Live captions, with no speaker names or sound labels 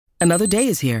Another day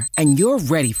is here, and you're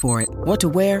ready for it. What to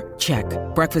wear? Check.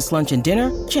 Breakfast, lunch, and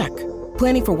dinner? Check.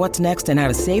 Planning for what's next and how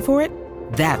to save for it?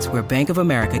 That's where Bank of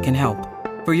America can help.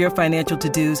 For your financial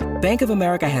to-dos, Bank of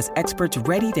America has experts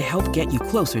ready to help get you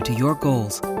closer to your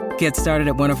goals. Get started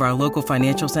at one of our local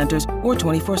financial centers or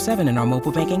 24/7 in our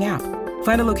mobile banking app.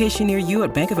 Find a location near you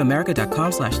at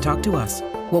bankofamerica.com/talktous.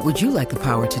 What would you like the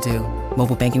power to do?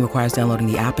 Mobile banking requires downloading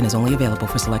the app and is only available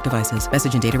for select devices.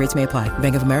 Message and data rates may apply.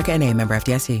 Bank of America N.A., member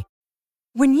FDIC.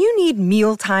 When you need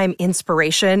mealtime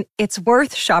inspiration, it's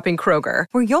worth shopping Kroger,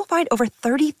 where you'll find over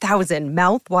 30,000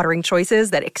 mouth-watering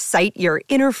choices that excite your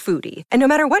inner foodie. And no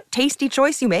matter what tasty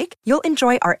choice you make, you'll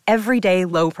enjoy our everyday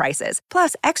low prices,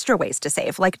 plus extra ways to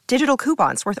save, like digital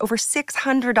coupons worth over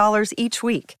 $600 each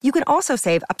week. You can also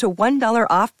save up to $1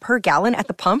 off per gallon at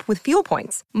the pump with fuel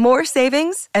points. More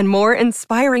savings and more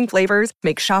inspiring flavors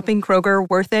make shopping Kroger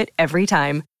worth it every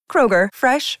time. Kroger,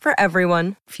 fresh for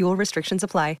everyone. Fuel restrictions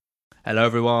apply. Hello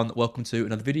everyone, welcome to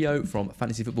another video from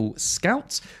Fantasy Football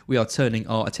Scouts. We are turning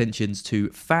our attentions to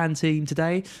Fan Team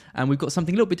today, and we've got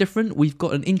something a little bit different. We've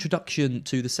got an introduction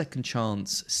to the Second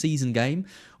Chance season game.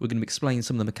 We're going to explain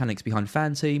some of the mechanics behind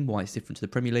Fan Team, why it's different to the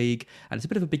Premier League, and it's a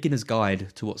bit of a beginner's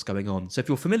guide to what's going on. So if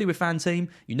you're familiar with Fan Team,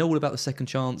 you know all about the Second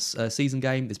Chance season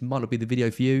game. This might not be the video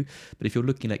for you, but if you're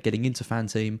looking at getting into Fan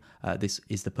Team, this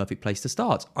is the perfect place to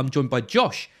start. I'm joined by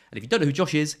Josh, and if you don't know who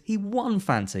Josh is, he won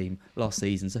Fan Team last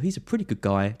season, so he's a pretty good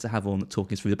guy to have on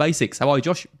talking us through the basics. How are you,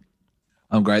 Josh?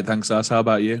 I'm great, thanks, Ars. How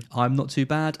about you? I'm not too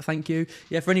bad, thank you.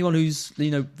 Yeah, for anyone who's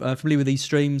familiar with these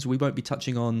streams, we won't be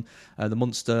touching on the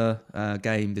Monster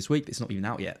game this week. It's not even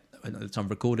out yet at the time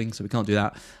of recording, so we can't do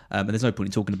that. And there's no point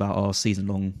in talking about our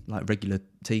season-long regular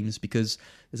teams because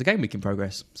there's a game week in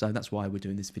progress. So that's why we're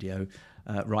doing this video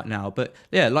right now. But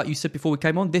yeah, like you said before we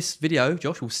came on, this video,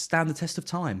 Josh, will stand the test of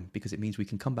time because it means we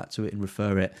can come back to it and refer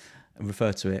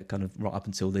to it kind of right up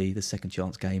until the Second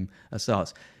Chance game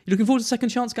starts. You looking forward to the Second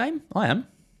Chance game? I am.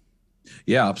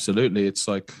 Yeah, absolutely. It's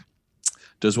like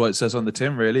does what it says on the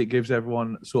tin. Really, it gives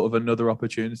everyone sort of another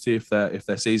opportunity if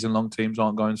their season-long teams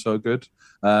aren't going so good.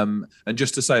 And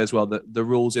just to say as well that the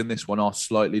rules in this one are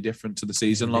slightly different to the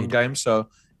season-long game. So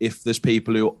if there's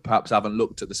people who perhaps haven't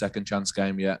looked at the Second Chance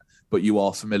game yet, but you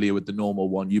are familiar with the normal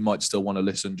one, you might still want to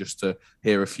listen just to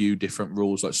hear a few different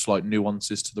rules, like slight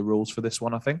nuances to the rules for this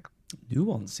one, I think.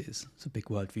 Nuances? That's a big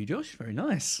word for you, Josh. Very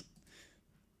nice.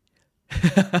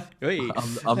 I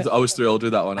was thrilled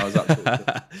with that one. I was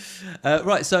absolutely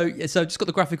right, so just got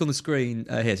the graphic on the screen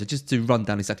here. So just to run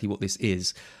down exactly what this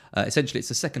is. Essentially, it's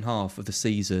the second half of the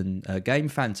season game.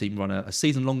 Fan Team run a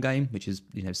season-long game, which is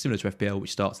similar to FPL,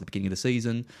 which starts at the beginning of the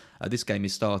season. This game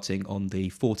is starting on the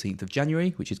 14th of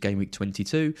January, which is game week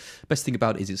 22. Best thing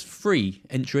about it is it's free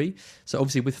entry. So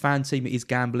obviously with Fan Team, it is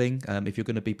gambling. If you're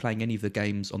going to be playing any of the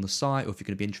games on the site, or if you're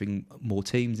going to be entering more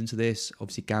teams into this,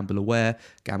 obviously gamble aware,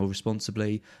 gamble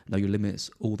responsibly, know your limits,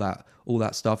 all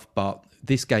that stuff. But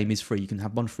this game is free. You can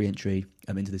have one free entry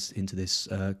into this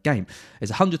game.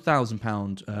 It's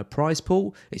 £100,000 prize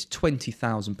pool. It's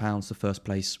 £20,000 the first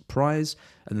place prize,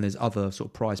 and then there's other sort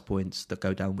of prize points that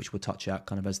go down, which we'll touch at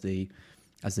kind of as the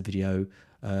video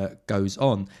goes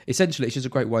on. Essentially, it's just a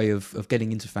great way of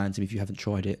getting into Fan Team if you haven't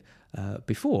tried it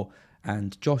before.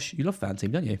 And Josh, you love Fan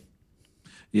Team, don't you?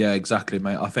 Yeah, exactly,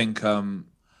 mate. I think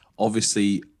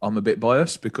obviously I'm a bit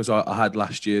biased because I had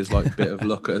last year's bit of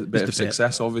luck, a bit of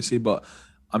success, obviously. But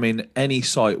I mean, any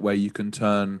site where you can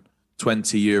turn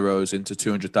 €20 into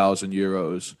 200,000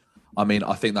 euros, I mean,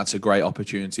 I think that's a great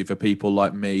opportunity for people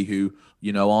like me who,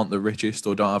 aren't the richest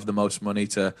or don't have the most money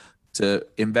to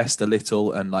invest a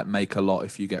little and make a lot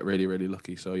if you get really, really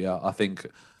lucky. So yeah, I think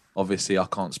obviously I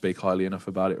can't speak highly enough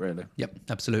about it, really. Yep,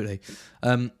 absolutely.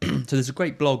 So there's a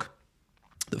great blog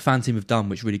that Fan Team have done,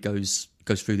 which really goes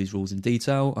through these rules in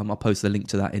detail. I'll post the link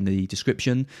to that in the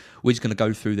description. We're just going to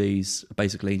go through these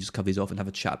basically and just cover these off and have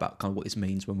a chat about kind of what this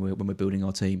means when we're building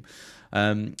our team.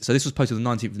 So this was posted on the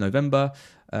 19th of November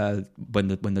when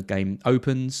the game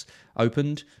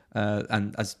opened.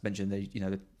 And as mentioned,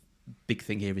 the big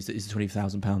thing here is the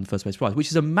 £20,000 first place prize, which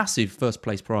is a massive first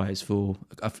place prize for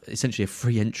essentially a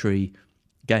free entry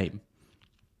game.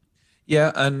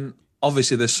 Yeah, and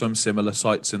obviously there's some similar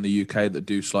sites in the UK that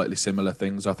do slightly similar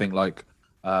things. I think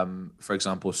for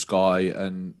example, Sky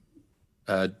and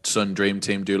Sun Dream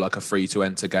Team do a free to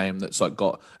enter game that's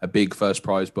got a big first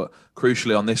prize. But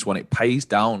crucially on this one, it pays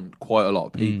down quite a lot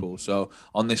of people. So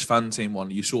on this Fan Team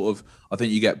one, I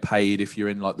think you get paid if you're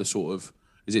in the sort of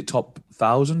is it top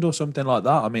 1,000 or something like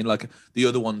that? I mean, like the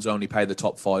other ones only pay the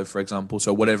top 5, for example.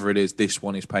 So whatever it is, this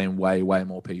one is paying way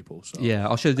more people. So yeah,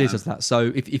 I'll show the details of that.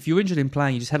 So if you're interested in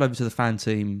playing, you just head over to the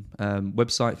FanTeam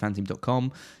website,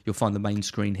 fanteam.com. You'll find the main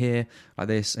screen here like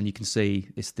this, and you can see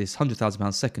this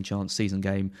 £100,000 second chance season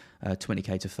game,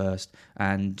 20k to first,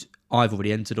 and I've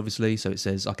already entered, obviously, so it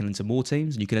says I can enter more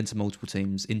teams, and you can enter multiple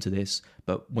teams into this.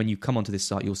 But when you come onto this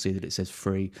site, you'll see that it says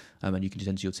free, and you can just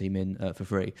enter your team in for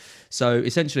free. So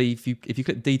essentially, if you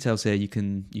click details here, you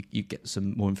get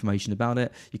some more information about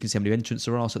it. You can see how many entrants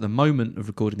there are. So at the moment of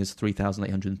recording, there's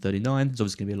 3,839. There's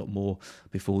obviously going to be a lot more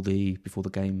before the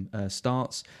game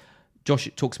starts. Josh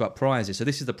talks about prizes. So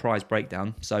this is the prize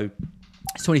breakdown. So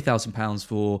it's £20,000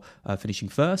 for finishing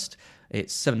first.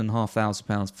 It's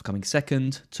 £7,500 for coming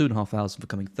second, £2,500 for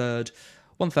coming third,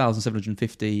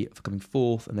 £1,750 for coming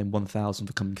fourth, and then £1,000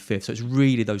 for coming fifth. So it's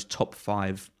really those top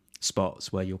 5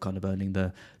 spots where you're kind of earning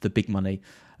the big money.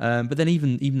 But then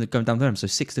even going down there, so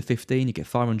 6 to 15, you get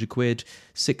 £500,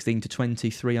 16 to 20,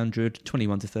 300,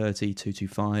 21 to 30,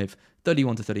 225,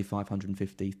 31 to 35,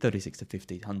 150, 36 to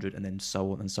 50, 100, and then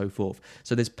so on and so forth.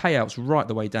 So there's payouts right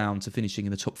the way down to finishing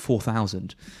in the top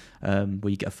 4,000, where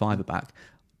you get a fiver back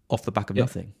off the back of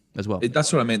nothing as well.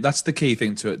 That's what I mean. That's the key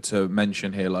thing to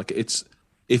mention here. Like, it's,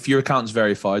 if your account's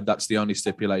verified, that's the only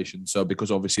stipulation. So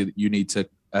because obviously you need to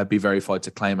be verified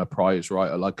to claim a prize,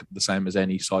 right? Like the same as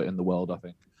any site in the world, I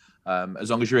think. As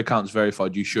long as your account's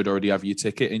verified, you should already have your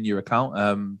ticket in your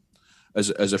account as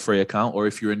a free account. Or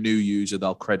if you're a new user,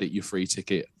 they'll credit your free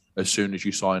ticket as soon as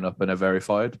you sign up and are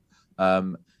verified.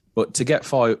 But to get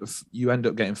you end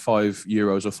up getting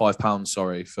 €5 or £5,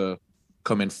 sorry, for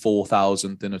coming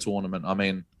 4,000th in a tournament. I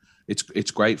mean,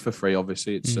 it's great for free,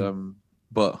 obviously. It's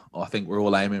but I think we're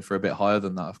all aiming for a bit higher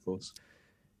than that, of course.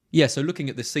 Yeah, so looking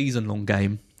at the season-long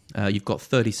game, you've got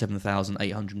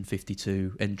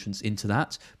 37,852 entrants into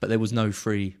that, but there was no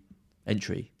free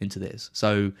entry into this.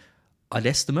 So I'd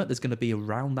estimate there's going to be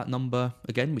around that number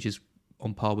again, which is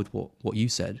on par with what you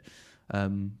said.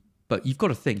 But you've got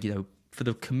to think, for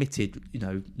the committed,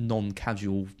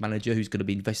 non-casual manager who's going to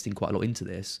be investing quite a lot into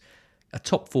this, a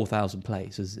top 4,000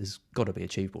 place has got to be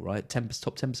achievable, right? Top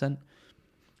 10%?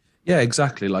 Yeah,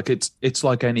 exactly. Like it's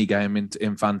like any game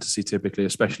in fantasy, typically,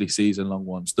 especially season-long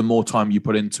ones. The more time you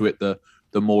put into it, the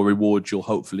more rewards you'll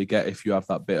hopefully get if you have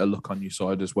that bit of luck on your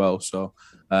side as well. So,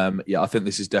 I think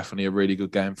this is definitely a really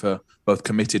good game for both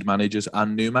committed managers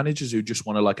and new managers who just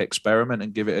want to like experiment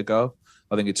and give it a go.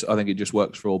 I think it just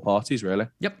works for all parties, really.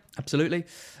 Yep, absolutely.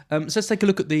 So let's take a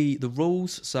look at the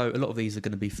rules. So a lot of these are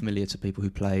going to be familiar to people who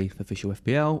play official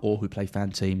FPL or who play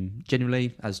FanTeam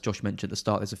generally. As Josh mentioned at the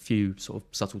start, there's a few sort of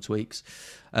subtle tweaks.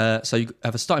 So you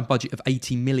have a starting budget of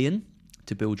 80 million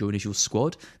to build your initial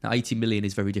squad. Now, 80 million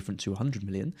is very different to 100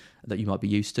 million that you might be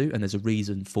used to, and there's a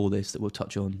reason for this that we'll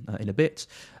touch on in a bit.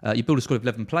 You build a squad of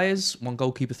 11 players, 1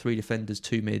 goalkeeper, 3 defenders,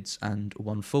 2 mids, and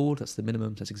 1 forward. That's the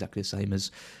minimum. That's exactly the same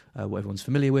as what everyone's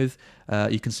familiar with.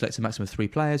 You can select a maximum of 3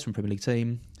 players from Premier League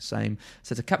team. Same.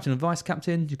 Set a captain and vice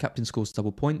captain. Your captain scores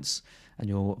double points, and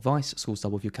your vice scores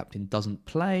double if your captain doesn't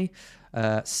play.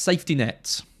 Safety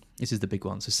net. This is the big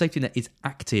one. So safety net is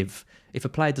active. If a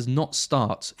player does not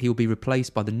start, he will be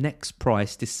replaced by the next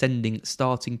price descending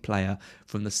starting player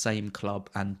from the same club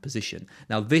and position.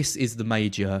 Now, this is the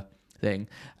major thing,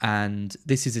 and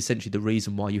this is essentially the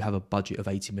reason why you have a budget of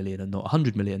 80 million and not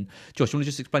 100 million. Josh, you want to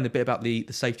just explain a bit about the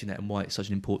safety net and why it's such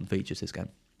an important feature to this game?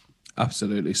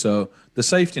 Absolutely. So the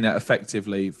safety net,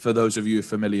 effectively, for those of you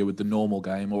familiar with the normal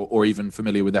game or even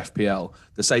familiar with FPL,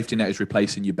 the safety net is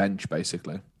replacing your bench,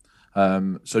 basically.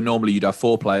 So normally you'd have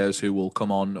 4 players who will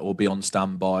come on or be on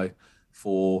standby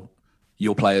for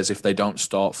your players if they don't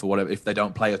start if they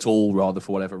don't play at all, rather,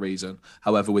 for whatever reason.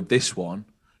 However, with this one,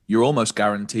 you're almost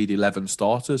guaranteed 11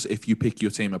 starters if you pick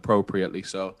your team appropriately.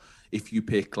 So if you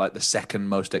pick like the second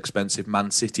most expensive Man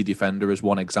City defender as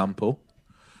one example,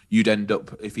 you'd end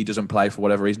up, if he doesn't play for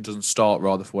whatever reason, doesn't start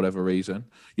rather for whatever reason,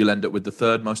 you'll end up with the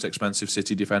 3rd most expensive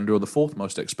City defender or the 4th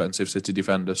most expensive City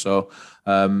defender. So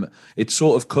it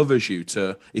sort of covers you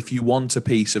to, if you want a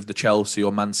piece of the Chelsea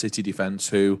or Man City defence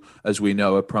who, as we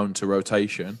know, are prone to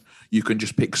rotation, you can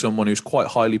just pick someone who's quite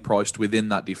highly priced within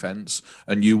that defence,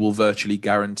 and you will virtually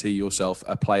guarantee yourself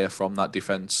a player from that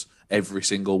defence every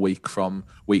single week from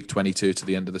week 22 to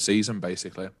the end of the season,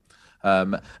 basically.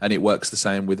 And it works the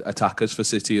same with attackers for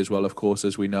City as well, of course,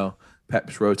 as we know.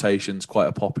 Pep's rotation's quite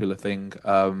a popular thing.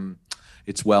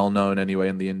 It's well known anyway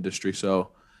in the industry. So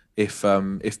if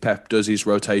Pep does his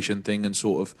rotation thing and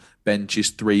sort of benches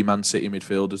 3 Man City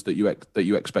midfielders that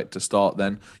you expect to start,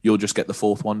 then you'll just get the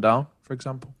 4th one down, for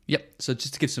example. Yep. So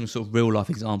just to give some sort of real life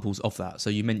examples of that. So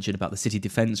you mentioned about the City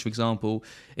defence, for example.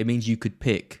 It means you could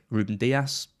pick Ruben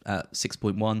Dias at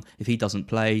 6.1. If he doesn't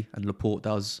play and Laporte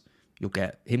does, you'll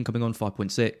get him coming on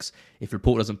 5.6. If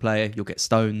Laporte doesn't play, you'll get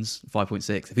Stones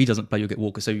 5.6. If he doesn't play, you'll get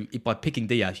Walker. So by picking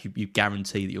Dias, you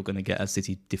guarantee that you're going to get a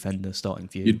City defender starting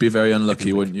for you. You'd be very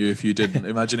unlucky, wouldn't you, if you didn't?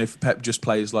 Imagine if Pep just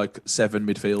plays like 7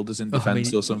 midfielders in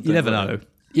defence or something. You never know.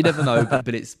 You never know,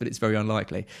 but it's very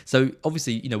unlikely. So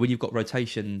obviously, when you've got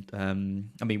rotation,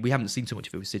 we haven't seen too much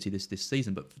of it with City this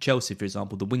season, but for Chelsea, for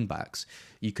example, the wing backs,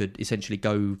 you could essentially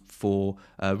go for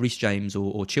Reece James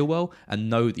or Chilwell and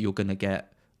know that you're going to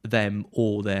get them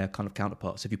or their kind of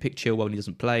counterparts. If you pick Chilwell and he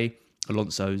doesn't play,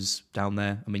 Alonso's down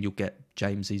there. You'll get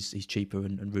James, he's cheaper,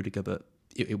 and Rudiger, but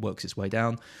it works its way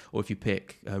down. Or if you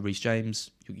pick Reece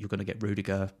James, you're going to get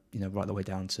Rudiger, right the way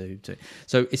down to.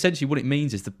 So essentially, what it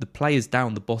means is that the players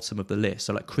down the bottom of the list.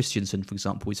 So like Christensen, for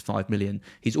example, is 5 million.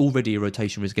 He's already a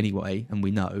rotation risk anyway, and we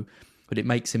know, but it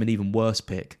makes him an even worse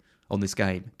pick on this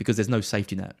game because there's no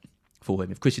safety net for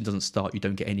him. If Christian doesn't start, you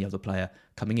don't get any other player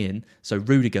coming in. So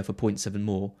Rudiger for 0.7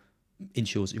 more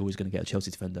ensures you're always going to get a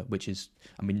Chelsea defender, which is,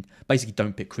 basically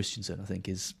don't pick Christensen, I think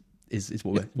is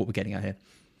what we're getting at here.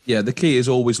 Yeah, the key is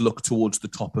always look towards the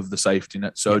top of the safety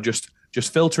net. So just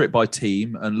filter it by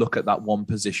team and look at that one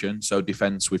position. So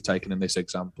defence we've taken in this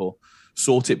example,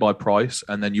 sort it by price,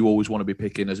 and then you always want to be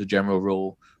picking, as a general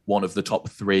rule, one of the top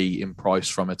 3 in price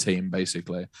from a team,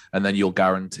 basically. And then you'll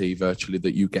guarantee virtually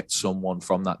that you get someone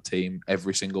from that team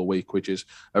every single week, which is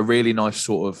a really nice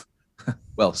sort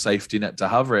of, safety net to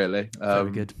have, really. Very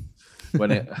good.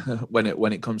 when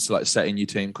it comes to like setting your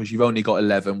team, because you've only got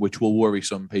 11, which will worry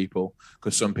some people,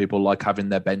 because some people like having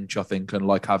their bench, I think, and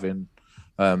like having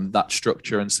that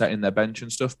structure and setting their bench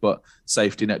and stuff. But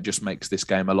safety net just makes this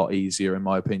game a lot easier, in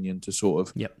my opinion, to sort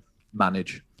of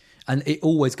manage. And it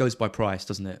always goes by price,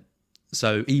 doesn't it?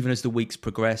 So even as the weeks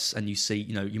progress and you see,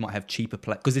 you might have cheaper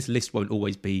play, because this list won't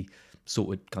always be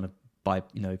sorted kind of by,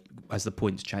 as the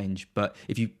points change. But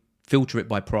if you filter it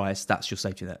by price, that's your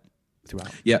safety net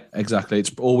throughout. Yeah, exactly.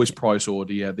 It's always price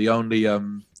order. Yeah, the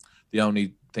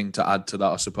only thing to add to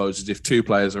that, I suppose, is if 2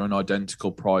 players are an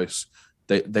identical price,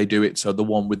 they do it so the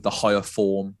one with the higher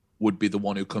form would be the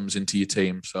one who comes into your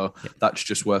team. So that's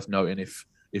just worth noting if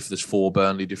there's 4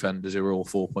 Burnley defenders who are all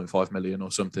 4.5 million or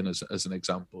something as an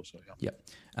example. So yeah.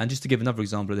 And just to give another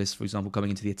example of this, for example,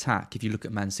 coming into the attack, if you look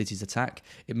at Man City's attack,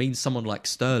 it means someone like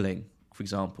Sterling, for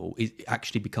example, it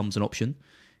actually becomes an option,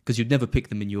 because you'd never pick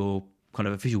them in your kind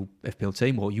of official FPL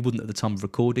team, or you wouldn't at the time of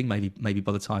recording. Maybe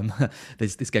by the time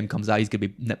this game comes out, he's going to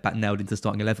be back nailed into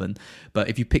starting 11. But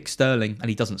if you pick Sterling and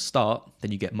he doesn't start,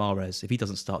 then you get Mahrez. If he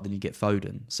doesn't start, then you get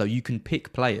Foden. So you can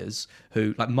pick players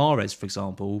who, like Mahrez, for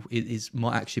example,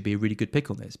 might actually be a really good pick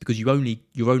on this, because you're only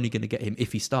going to get him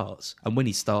if he starts, and when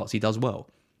he starts, he does well.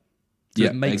 So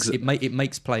it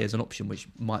makes players an option which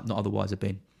might not otherwise have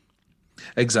been.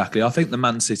 Exactly. I think the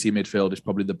Man City midfield is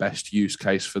probably the best use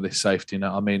case for this safety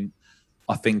net.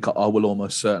 I think I will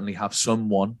almost certainly have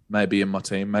someone maybe in my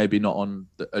team, maybe not on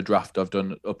a draft I've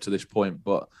done up to this point,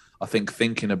 but I think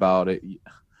thinking about it,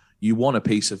 you want a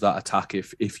piece of that attack.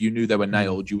 If you knew they were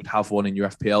nailed, you would have one in your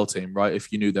FPL team, right?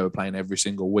 If you knew they were playing every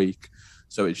single week.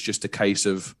 So it's just a case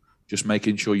of just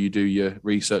making sure you do your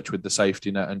research with the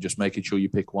safety net and just making sure you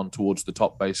pick one towards the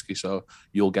top, basically, so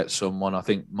you'll get someone. I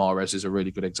think Mahrez is a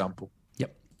really good example.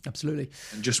 Yep, absolutely.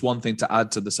 And just one thing to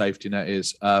add to the safety net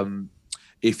is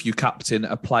if you captain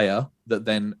a player that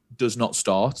then does not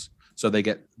start, so they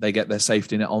get their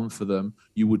safety net on for them,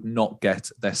 you would not get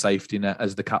their safety net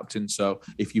as the captain. So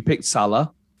if you picked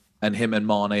Salah and him and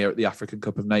Mane are at the African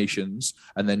Cup of Nations,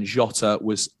 and then Jota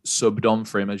was subbed on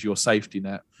for him as your safety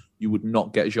net, you would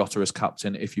not get Jota as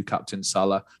captain. If you captain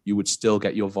Salah, you would still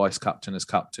get your vice captain as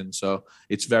captain. So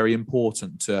it's very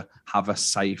important to have a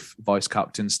safe vice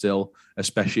captain still,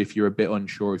 especially if you're a bit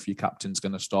unsure if your captain's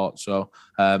going to start. So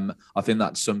I think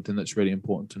that's something that's really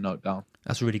important to note down.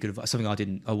 That's really good advice.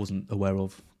 Something I wasn't aware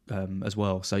of as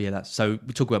well. So yeah, so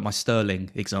we talk about my Sterling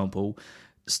example.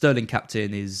 Sterling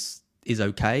captain is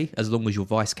okay as long as your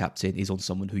vice captain is on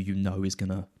someone who you know is going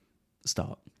to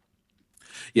start.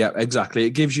 Yeah, exactly.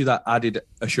 It gives you that added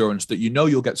assurance that you know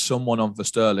you'll get someone on for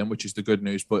Sterling, which is the good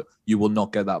news, but you will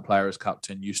not get that player as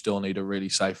captain. You still need a really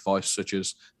safe vice, such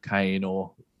as Kane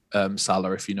or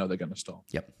Salah, if you know they're going to start.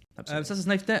 Yep. So that's a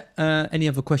safe net. Any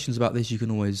other questions about this, you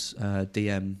can always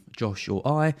DM Josh or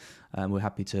I. We're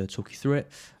happy to talk you through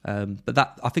it. But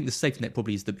that, I think the safety net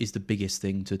probably is the biggest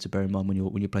thing to bear in mind when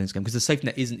you're playing this game, because the safety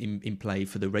net isn't in play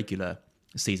for the regular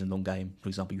season-long game. For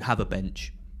example, you have a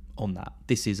bench on that.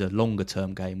 This is a longer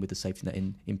term game with the safety net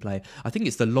in play. I think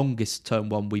it's the longest term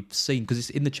one we've seen because it's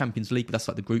in the Champions League. But that's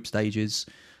like the group stages.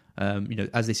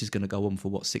 As this is going to go on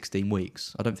for 16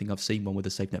 weeks. I don't think I've seen one with a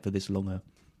safety net for this longer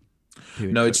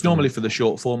period. No, it's normally for the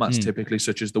short formats, typically,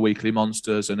 such as the weekly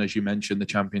monsters. And as you mentioned, the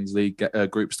Champions League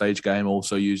group stage game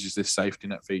also uses this safety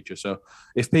net feature. So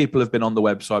if people have been on the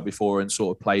website before and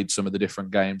sort of played some of the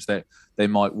different games, they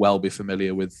might well be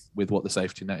familiar with what the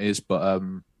safety net is. But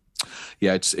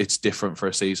it's different for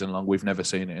a season long. We've never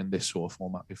seen it in this sort of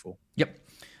format before. Yep.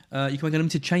 You can make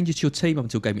unlimited changes to your team up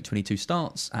until Game Week 22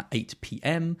 starts at 8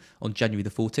 p.m. on January the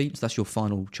 14th. So that's your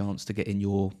final chance to get in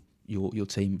your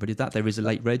team ready. There is a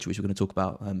late reg, which we're going to talk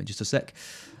about in just a sec.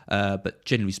 But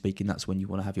generally speaking, that's when you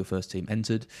want to have your first team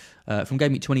entered. From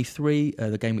Game Week 23,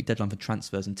 the Game Week deadline for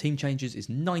transfers and team changes is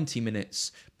 90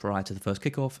 minutes prior to the first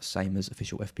kickoff, same as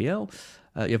official FPL.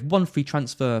 You have one free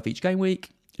transfer for each game week.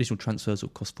 Additional transfers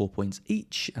will cost 4 points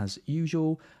each, as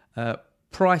usual.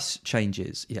 Price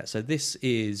changes. Yeah, so this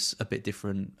is a bit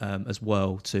different as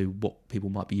well to what people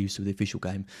might be used to with the official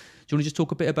game. Do you want to just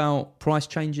talk a bit about price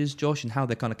changes, Josh, and how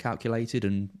they're kind of calculated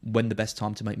and when the best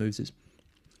time to make moves is?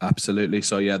 Absolutely.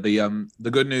 So yeah, the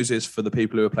good news is for the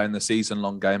people who are playing the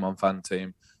season-long game on Fan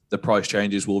Team, the price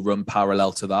changes will run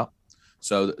parallel to that.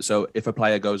 So if a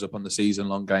player goes up on the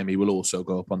season-long game, he will also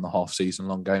go up on the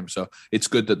half-season-long game. So it's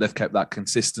good that they've kept that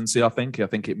consistency, I think. I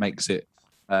think it makes it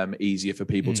easier for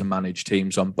people to manage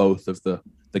teams on both of the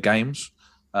games.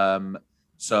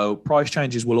 So price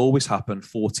changes will always happen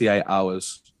 48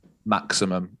 hours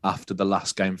maximum after the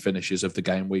last game finishes of the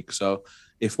game week. So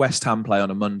if West Ham play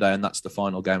on a Monday and that's the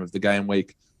final game of the game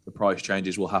week, the price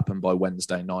changes will happen by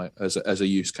Wednesday night as a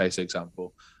use case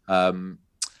example. And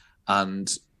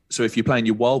so if you're playing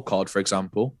your wild card, for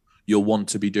example, you'll want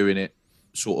to be doing it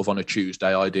sort of on a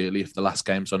Tuesday, ideally, if the last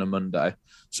game's on a Monday,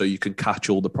 so you can catch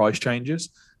all the price changes.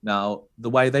 Now, the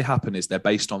way they happen is they're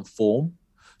based on form.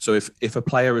 So if a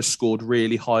player has scored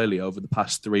really highly over the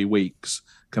past 3 weeks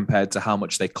compared to how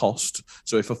much they cost,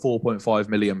 so if a 4.5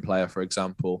 million player, for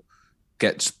example,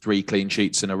 gets 3 clean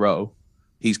sheets in a row,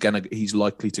 he's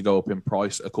likely to go up in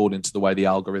price according to the way the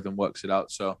algorithm works it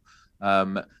out. So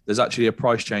there's actually a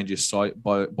price changes site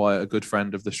by a good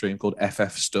friend of the stream called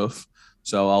FF Stuff.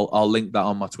 So I'll link that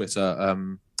on my Twitter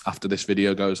after this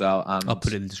video goes out, and I'll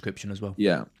put it in the description as well.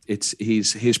 Yeah,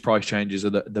 his price changes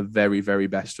are the very, very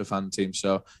best for Fan Team.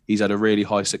 So he's had a really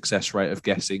high success rate of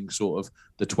guessing sort of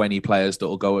the 20 players that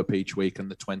will go up each week and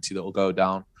the 20 that will go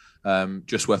down.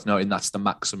 Just worth noting that's the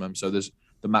maximum. So there's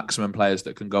the maximum players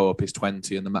that can go up is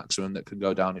 20, and the maximum that can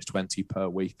go down is 20 per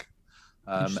week.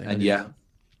 And yeah.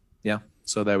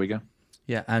 So there we go.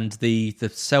 Yeah, and the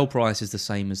sell price is the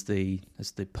same as the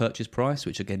purchase price,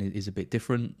 which again is a bit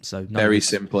different. So very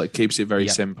simple. It keeps it very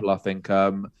simple. I think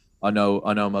I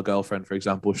know my girlfriend, for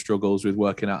example, struggles with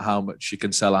working out how much she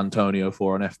can sell Antonio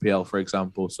for on FPL, for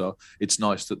example. So it's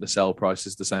nice that the sell price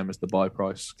is the same as the buy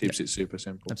price. Keeps it super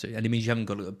simple. Absolutely, and it means you haven't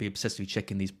got to be obsessively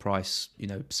checking these price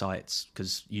sites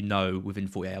because within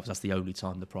 48 hours that's the only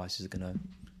time the prices are going to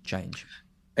change.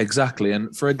 Exactly.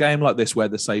 And for a game like this where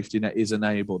the safety net is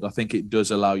enabled, I think it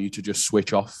does allow you to just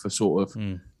switch off for sort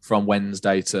of from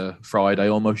Wednesday to Friday.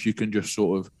 Almost you can just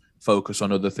sort of focus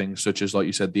on other things, such as, like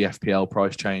you said, the FPL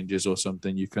price changes or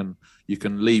something. You can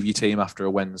leave your team after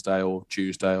a Wednesday or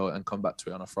Tuesday and come back to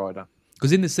it on a Friday.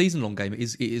 Because in the season-long game,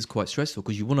 it is quite stressful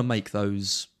because you want to make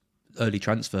those early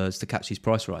transfers to catch these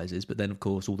price rises, but then of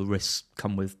course all the risks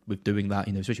come with doing that,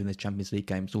 especially in there's Champions League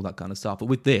games, all that kind of stuff. But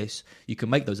with this, you can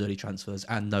make those early transfers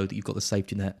and know that you've got the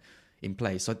safety net in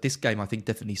place. So this game, I think,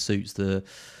 definitely suits I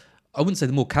wouldn't say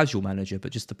the more casual manager,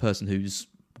 but just the person who's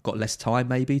got less time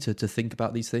maybe to think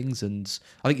about these things. And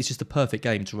I think it's just a perfect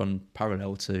game to run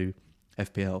parallel to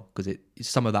FPL because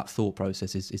some of that thought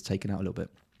process is taken out a little bit.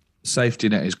 Safety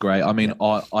net is great. I mean,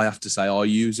 I have to say I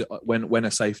use it when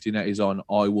a safety net is on.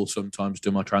 I will sometimes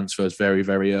do my transfers very,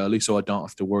 very early, so I don't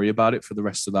have to worry about it for the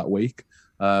rest of that week.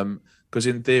 Because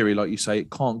in theory, like you say,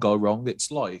 it can't go wrong. It's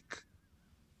like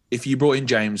if you brought in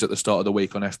James at the start of the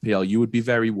week on FPL, you would be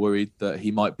very worried that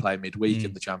he might play midweek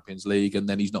in the Champions League and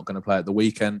then he's not going to play at the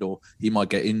weekend, or he might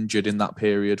get injured in that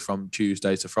period from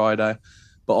Tuesday to Friday.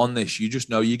 But on this, you just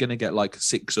know you're going to get like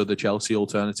 6 other Chelsea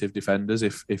alternative defenders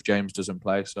if James doesn't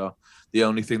play. So the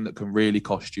only thing that can really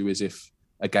cost you is if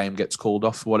a game gets called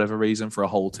off for whatever reason for a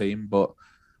whole team. But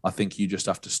I think you just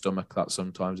have to stomach that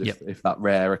sometimes if that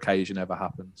rare occasion ever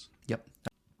happens. Yep.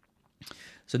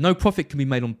 So no profit can be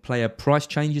made on player price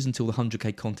changes until the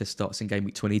 100k contest starts in game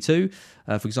week 22.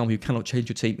 For example, you cannot change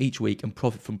your team each week and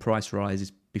profit from price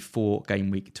rises before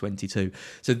game week 22.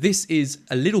 So this is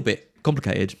a little bit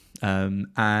complicated.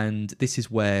 And this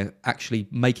is where actually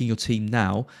making your team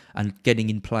now and getting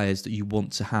in players that you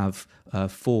want to have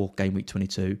for game week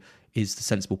 22 is the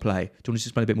sensible play. Do you want to just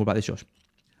explain a bit more about this, Josh?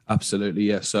 Absolutely,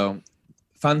 yeah. So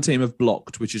Fan Team have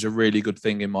blocked, which is a really good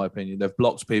thing in my opinion. They've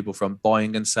blocked people from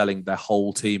buying and selling their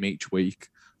whole team each week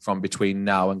from between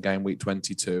now and game week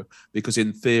 22, because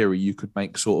in theory you could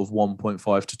make sort of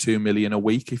 1.5 to 2 million a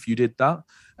week if you did that.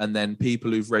 And then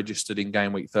people who've registered in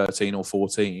game week 13 or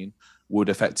 14 would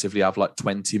effectively have like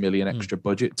 20 million extra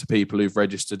budget to people who've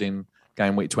registered in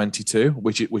game week 22,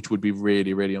 which would be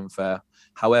really, really unfair.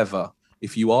 However,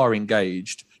 if you are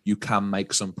engaged, you can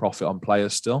make some profit on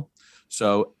players still.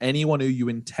 So anyone who you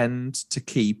intend to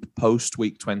keep post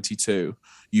week 22,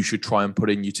 you should try and put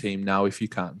in your team now if you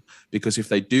can, because if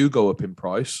they do go up in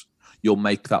price, you'll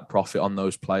make that profit on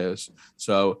those players.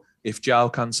 So if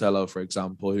João Cancelo, for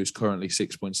example, who's currently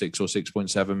 6.6 or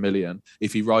 6.7 million,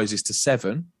 if he rises to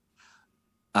 7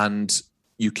 and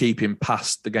you keep him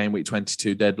past the game week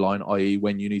 22 deadline, i.e.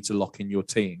 when you need to lock in your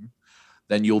team,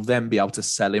 then you'll then be able to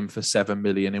sell him for 7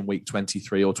 million in week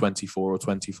 23 or 24 or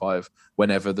 25,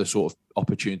 whenever the sort of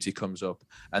opportunity comes up.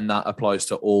 And that applies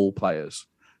to all players.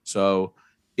 So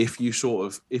if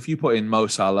you put in Mo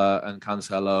Salah and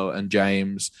Cancelo and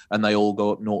James and they all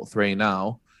go up 0.3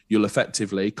 now, you'll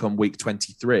effectively, come week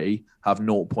 23, have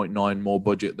 0.9 more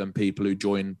budget than people who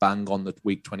join bang on the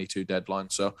week 22 deadline.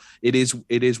 So it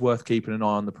is worth keeping an eye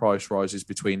on the price rises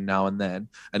between now and then.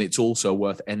 And it's also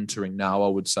worth entering now, I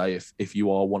would say, if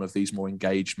you are one of these more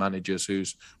engaged managers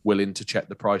who's willing to check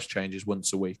the price changes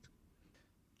once a week.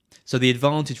 So the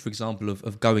advantage, for example,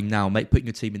 of going now, putting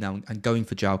your team in now and going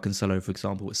for João Cancelo, for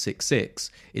example, at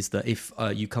 6.6, is that if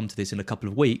you come to this in a couple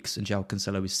of weeks and João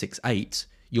Cancelo is 6.8,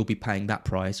 you'll be paying that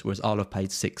price, whereas I'll have paid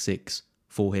 6.6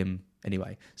 for him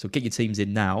anyway. So get your teams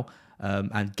in now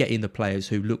and get in the players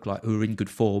who are in good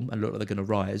form and look like they're going to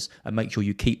rise, and make sure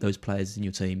you keep those players in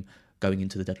your team going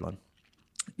into the deadline.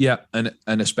 Yeah, and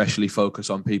especially focus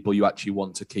on people you actually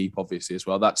want to keep, obviously, as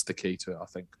well. That's the key to it, I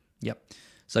think. Yep.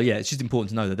 So yeah, it's just important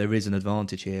to know that there is an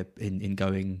advantage here in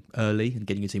going early and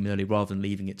getting your team in early rather than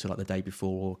leaving it to like the day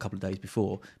before or a couple of days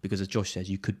before, because as Josh says,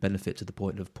 you could benefit to the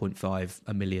point of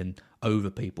 0.5 million over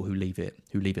people who leave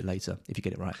it later if you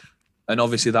get it right. And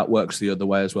obviously that works the other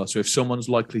way as well. So if someone's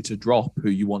likely to drop who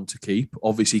you want to keep,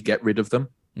 obviously get rid of them.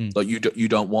 Like you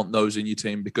don't want those in your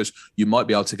team, because you might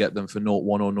be able to get them for 0.1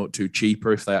 or 0.2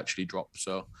 cheaper if they actually drop.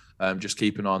 So just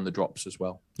keep an eye on the drops as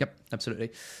well. Yep,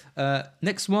 absolutely.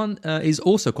 Next one is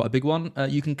also quite a big one.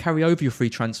 You can carry over your free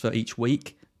transfer each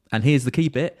week. And here's the key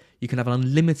bit. You can have an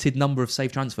unlimited number of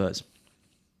safe transfers.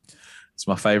 It's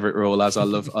my favourite rule, as I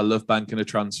love banking a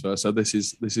transfer. So this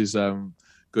is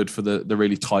good for the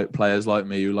really tight players like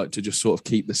me who like to just sort of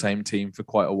keep the same team for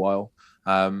quite a while.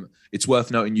 It's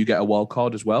worth noting you get a wild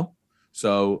card as well.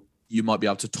 So you might be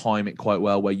able to time it quite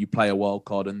well where you play a wild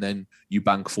card and then you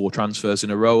bank 4 transfers in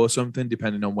a row or something,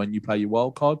 depending on when you play your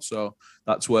wild card. So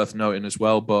that's worth noting as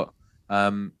well. But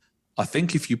I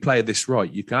think if you play this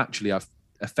right, you can actually have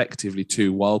effectively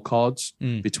 2 wild cards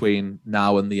between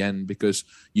now and the end, because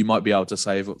you might be able to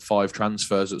save up 5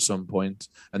 transfers at some point,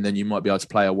 and then you might be able to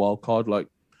play a wild card like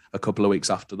a couple of weeks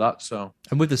after that. So,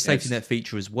 and with the safety net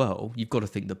feature as well, you've got to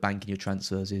think that banking your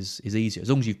transfers is easier. As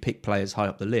long as you've picked players high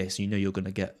up the list, you know you're going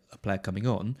to get a player coming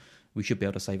on, we should be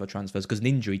able to save our transfers, because an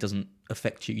injury doesn't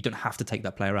affect you. You don't have to take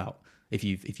that player out if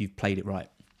you've played it right.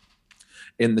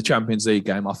 In the Champions League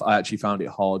game, I actually found it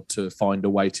hard to find a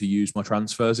way to use my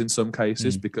transfers in some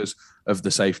cases because of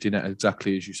the safety net,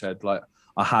 exactly as you said. Like,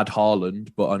 I had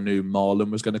Haaland, but I knew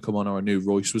Marlon was going to come on, or I knew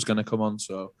Royce was going to come on.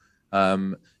 So,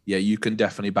 yeah, you can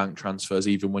definitely bank transfers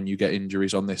even when you get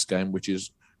injuries on this game, which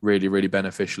is really, really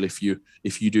beneficial if you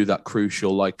do that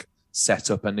crucial like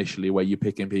setup initially where you're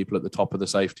picking people at the top of the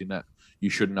safety net. You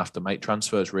shouldn't have to make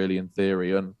transfers really, in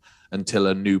theory, and until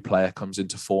a new player comes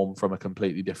into form from a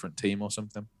completely different team or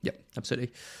something. Yep,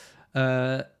 absolutely.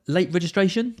 Late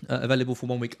registration, available for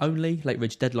 1 week only. Late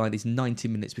reg deadline is 90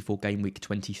 minutes before game week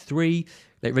 23.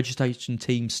 Late registration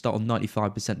teams start on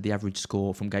 95% of the average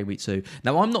score from game week 2.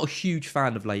 Now, I'm not a huge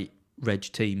fan of late reg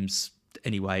teams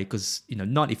anyway, because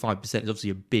 95% is obviously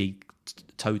a big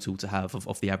total to have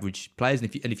of the average players,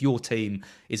 and if your team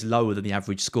is lower than the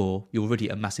average score, you're already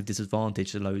at a massive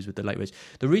disadvantage to those with the late reg.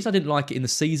 The reason I didn't like it in the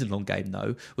season-long game,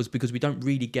 though, was because we don't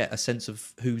really get a sense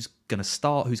of who's going to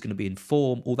start, who's going to be in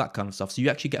form, all that kind of stuff. So you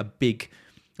actually get a big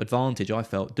advantage, I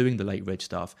felt, doing the late reg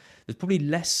stuff. There's probably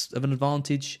less of an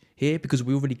advantage here because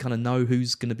we already kind of know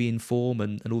who's going to be in form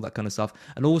and all that kind of stuff.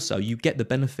 And also, you get the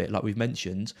benefit, like we've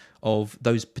mentioned, of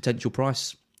those potential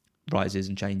price rises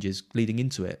and changes leading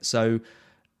into it. So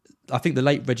I think the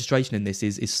late registration in this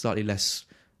is slightly less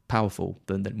powerful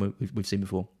than we've seen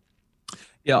before.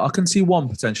 Yeah, I can see one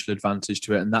potential advantage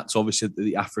to it, and that's obviously that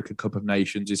the African Cup of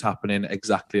Nations is happening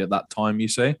exactly at that time, you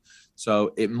see.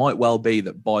 So it might well be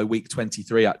that by week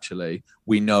 23, actually,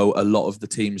 we know a lot of the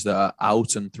teams that are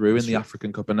out and through in the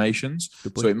African Cup of Nations.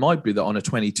 So it might be that on a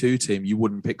 22 team, you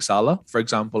wouldn't pick Salah, for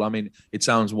example. I mean, it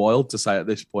sounds wild to say at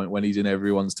this point when he's in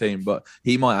everyone's team, but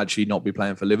he might actually not be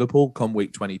playing for Liverpool come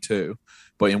week 22.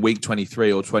 But in week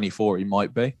 23 or 24, he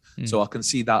might be. So I can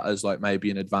see that as like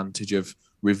maybe an advantage of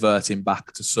reverting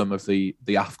back to some of the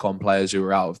AFCON players who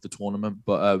were out of the tournament.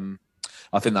 But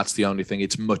I think that's the only thing.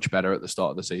 It's much better at the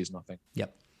start of the season, I think.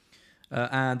 Yep.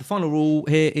 And the final rule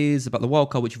here is about the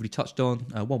wildcard, which you've already touched on.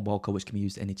 One wildcard which can be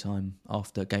used any time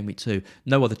after game week 2.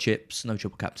 No other chips, no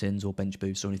triple captains or bench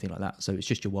boosts or anything like that. So it's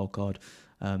just your wildcard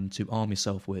to arm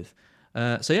yourself with.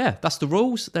 So yeah, that's the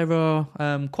rules. There are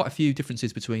quite a few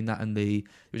differences between that and the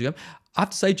original game. I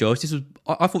have to say, Josh,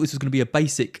 I thought this was going to be a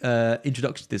basic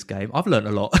introduction to this game. I've learned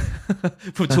a lot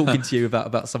from talking to you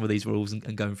about some of these rules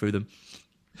and going through them.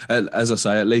 As I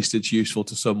say, at least it's useful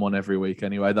to someone every week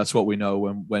anyway. That's what we know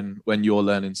when you're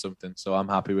learning something. So I'm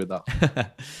happy with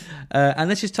that. And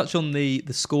let's just touch on the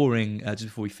scoring just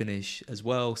before we finish as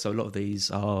well. So a lot of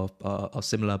these are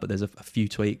similar, but there's a few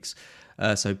tweaks.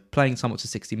 So playing time up to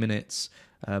 60 minutes,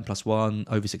 +1,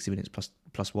 over 60 minutes,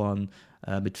 +1.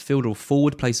 Midfielder or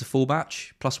forward plays a full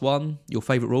match, +1. Your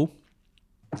favourite rule?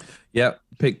 Yeah,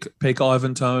 pick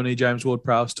Ivan Toney, James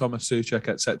Ward-Prowse, Thomas Souček,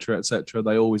 etc., etc.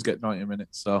 They always get 90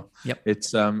 minutes, so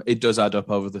it does add up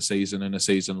over the season in a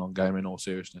season-long game. In all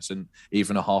seriousness, and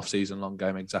even a half-season-long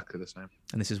game, exactly the same.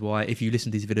 And this is why, if you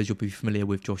listen to these videos, you'll be familiar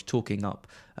with Josh talking up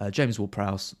James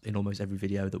Ward-Prowse in almost every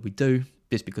video that we do,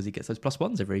 just because he gets those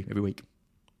 +1s every week.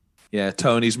 Yeah,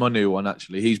 Tony's my new one,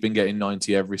 actually. He's been getting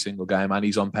 90 every single game, and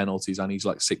he's on penalties, and he's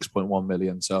like 6.1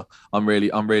 million. So I'm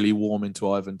really warming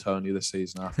to Ivan Toney this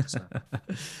season, I have to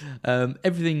say.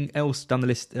 Everything else down the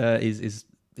list is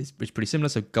pretty similar.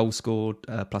 So goals scored,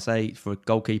 +8 for a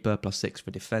goalkeeper, +6 for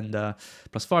a defender,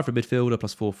 +5 for a midfielder,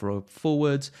 +4 for a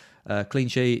forward. Clean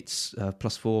sheets,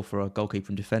 +4 for a goalkeeper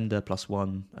and defender,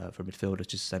 +1 for a midfielder,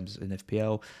 just the same as in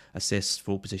FPL. Assists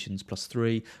for all positions,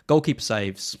 +3. Goalkeeper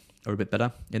saves are a bit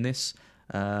better in this,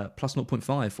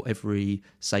 +0.5 for every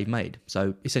save made.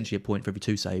 So essentially a point for every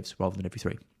 2 saves rather than every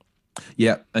 3.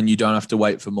 Yeah, and you don't have to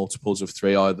wait for multiples of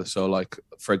 3 either. So, like,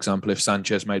 for example, if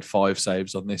Sanchez made 5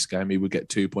 saves on this game, he would get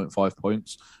 2.5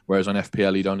 points, whereas on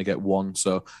FPL, he'd only get 1.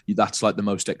 So that's like the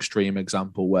most extreme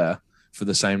example where for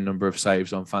the same number of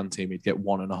saves on Fan Team, he'd get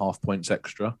 1.5 points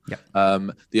extra. Yeah.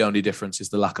 The only difference is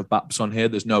the lack of BAPS on here.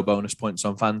 There's no bonus points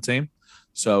on Fan Team.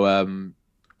 So,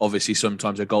 obviously,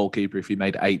 sometimes a goalkeeper, if he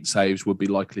made 8 saves, would be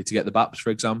likely to get the BAPS, for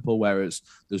example, whereas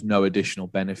there's no additional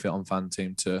benefit on Fan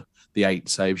Team to the 8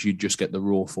 saves. You just get the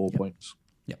raw 4 points.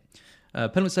 Yeah.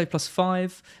 Penalty save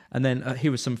 +5. And then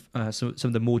here are some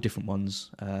of the more different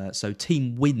ones. So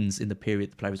team wins in the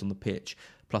period the player is on the pitch,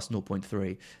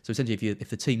 +0.3. So essentially, if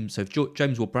the team, so if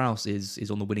James Ward-Prowse is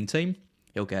on the winning team,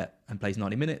 he'll get and plays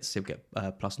 90 minutes, he'll get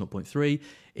 +0.3.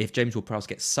 If James Ward-Prowse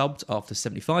gets subbed after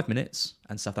 75 minutes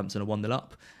and Southampton are 1-0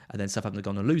 up, and then Southampton are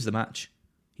going to lose the match,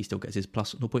 he still gets his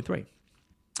 +0.3.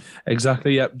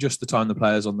 Exactly, yeah, just the time the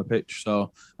player's on the pitch.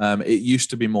 So it used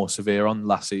to be more severe on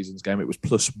last season's game. It was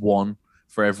 +1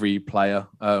 for every player,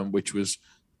 which was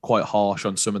quite harsh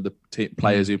on some of the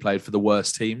players who played for the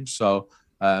worst teams. So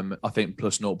I think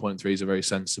 +0.3 is a very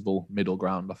sensible middle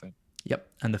ground, I think.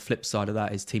 Yep, and the flip side of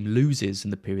that is team loses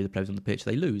in the period the player's on the pitch,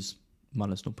 they lose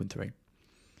 -0.3.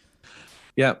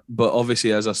 Yeah, but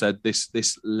obviously, as I said,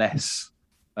 this less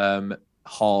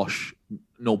harsh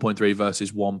 0.3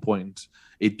 versus 1 point,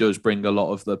 it does bring a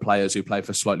lot of the players who play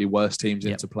for slightly worse teams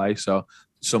into play. So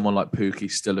someone like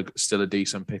Pukki's still a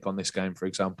decent pick on this game, for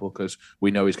example, because we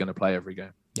know he's going to play every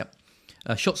game. Yep.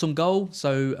 Shots on goal,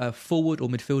 so forward or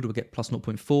midfielder will get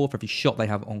 +0.4 for every shot they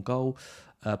have on goal,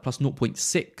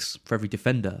 +0.6 for every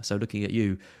defender. So looking at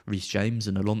you, Reece James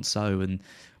and Alonso and,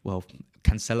 well,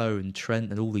 Cancelo and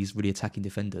Trent and all these really attacking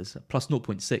defenders,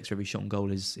 +0.6 for every shot on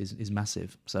goal is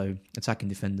massive. So attacking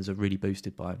defenders are really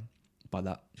boosted by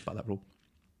that rule.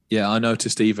 Yeah, I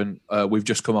noticed even we've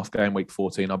just come off game week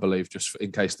 14, I believe, just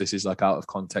in case this is like out of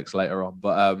context later on.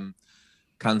 But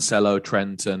Cancelo,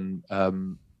 Trent and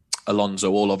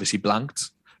Alonso all obviously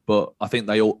blanked, but I think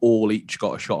they all each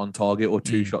got a shot on target or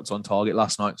 2 shots on target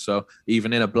last night. So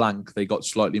even in a blank, they got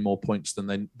slightly more points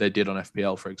than they did on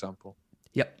FPL, for example.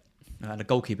 Yep. And a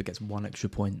goalkeeper gets 1 extra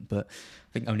point, but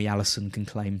I think only Alisson can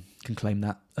claim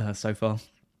that so far.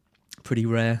 pretty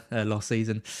rare last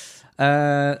season.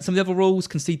 Some of the other rules: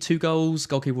 concede 2 goals,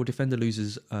 goalkeeper or defender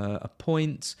loses a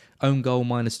point, own goal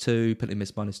 -2, penalty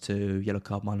miss -2, yellow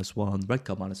card -1, red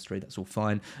card -3. That's all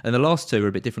fine. And the last 2 are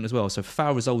a bit different as well. So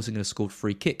foul resulting in a scored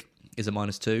free kick is a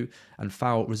 -2, and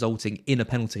foul resulting in a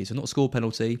penalty, so not a scored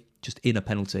penalty, just in a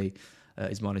penalty,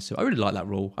 is -2. I really like that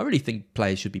rule. I really think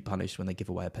players should be punished when they give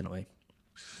away a penalty.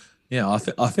 Yeah, I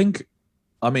think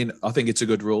it's a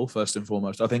good rule, first and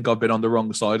foremost. I think I've been on the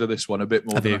wrong side of this one a bit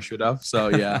more than I should have. So,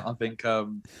 yeah, I think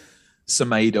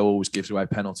Semedo always gives away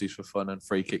penalties for fun and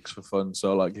free kicks for fun.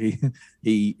 So, like,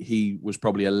 he was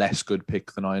probably a less good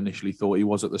pick than I initially thought he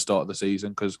was at the start of the season,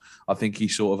 because I think he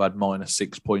sort of had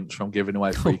 -6 points from giving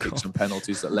away free kicks and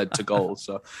penalties that led to goals.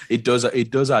 So it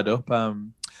does add up.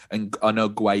 And I know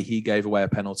Guehi gave away a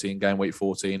penalty in game week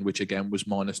 14, which again was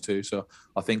 -2. So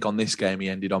I think on this game he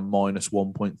ended on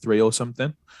 -1.3 or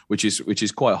something, which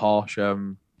is quite harsh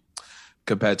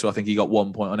compared to, I think he got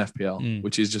 1 point on FPL,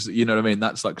 which is just, you know what I mean?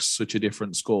 That's like such a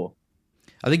different score.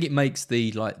 I think it makes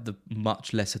the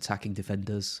much less attacking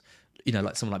defenders,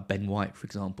 like someone like Ben White, for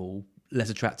example, less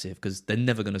attractive, because they're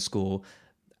never going to score,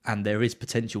 and there is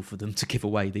potential for them to give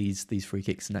away these free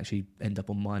kicks and actually end up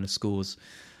on minor scores.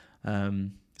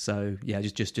 So yeah,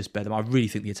 just bear them. I really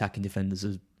think the attacking defenders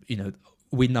are,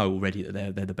 we know already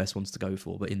that they're the best ones to go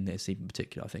for, but in this in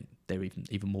particular, I think they're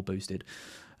even more boosted.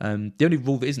 The only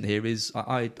rule that isn't here is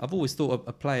I've always thought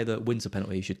a player that wins a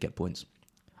penalty should get points.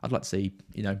 I'd like to see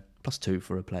 +2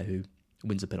 for a player who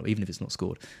wins a penalty, even if it's not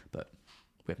scored. But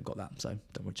we haven't got that, so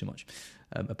don't worry too much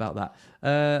about that.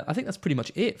 I think that's pretty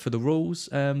much it for the rules.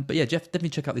 But yeah, Jeff, definitely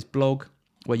check out this blog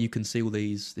where you can see all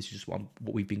these. This is just what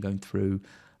we've been going through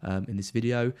in this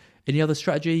video. Any other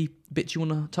strategy bits you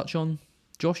want to touch on,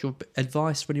 Josh, or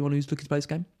advice for anyone who's looking to play this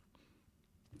game?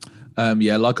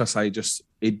 Yeah, like I say,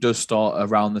 it does start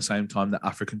around the same time that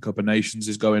African Cup of Nations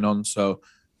is going on. So,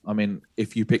 I mean,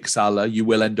 if you pick Salah, you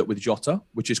will end up with Jota,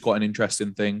 which is quite an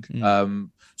interesting thing.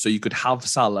 So you could have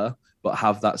Salah, but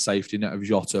have that safety net of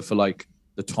Jota for like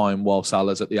the time while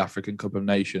Salah's at the African Cup of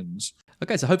Nations.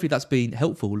 Okay, so hopefully that's been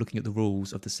helpful looking at the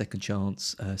rules of the Second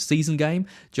Chance season game.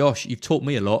 Josh, you've taught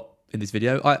me a lot in this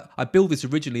video. I built this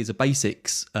originally as a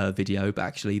basics video, but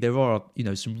actually there are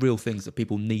some real things that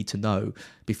people need to know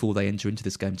before they enter into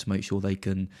this game to make sure they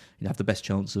can have the best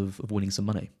chance of winning some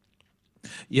money.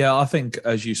 Yeah, I think,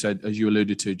 as you said, as you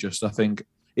alluded to, I think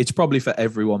it's probably for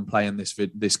everyone playing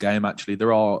this game. Actually,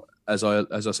 there are, as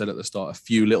I said at the start, a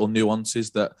few little nuances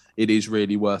that it is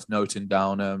really worth noting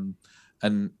down,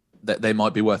 and that they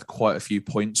might be worth quite a few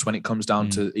points when it comes down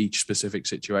to each specific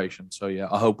situation. So yeah,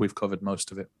 I hope we've covered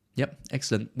most of it. Yep,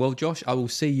 excellent. Well, Josh, I will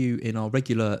see you in our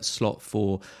regular slot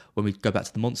for when we go back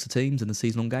to the monster teams and the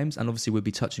season-long games, and obviously we'll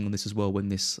be touching on this as well when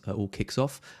this all kicks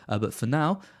off. But for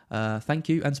now, thank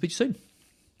you, and speak to you soon.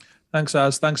 Thanks,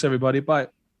 Az. Thanks, everybody. Bye.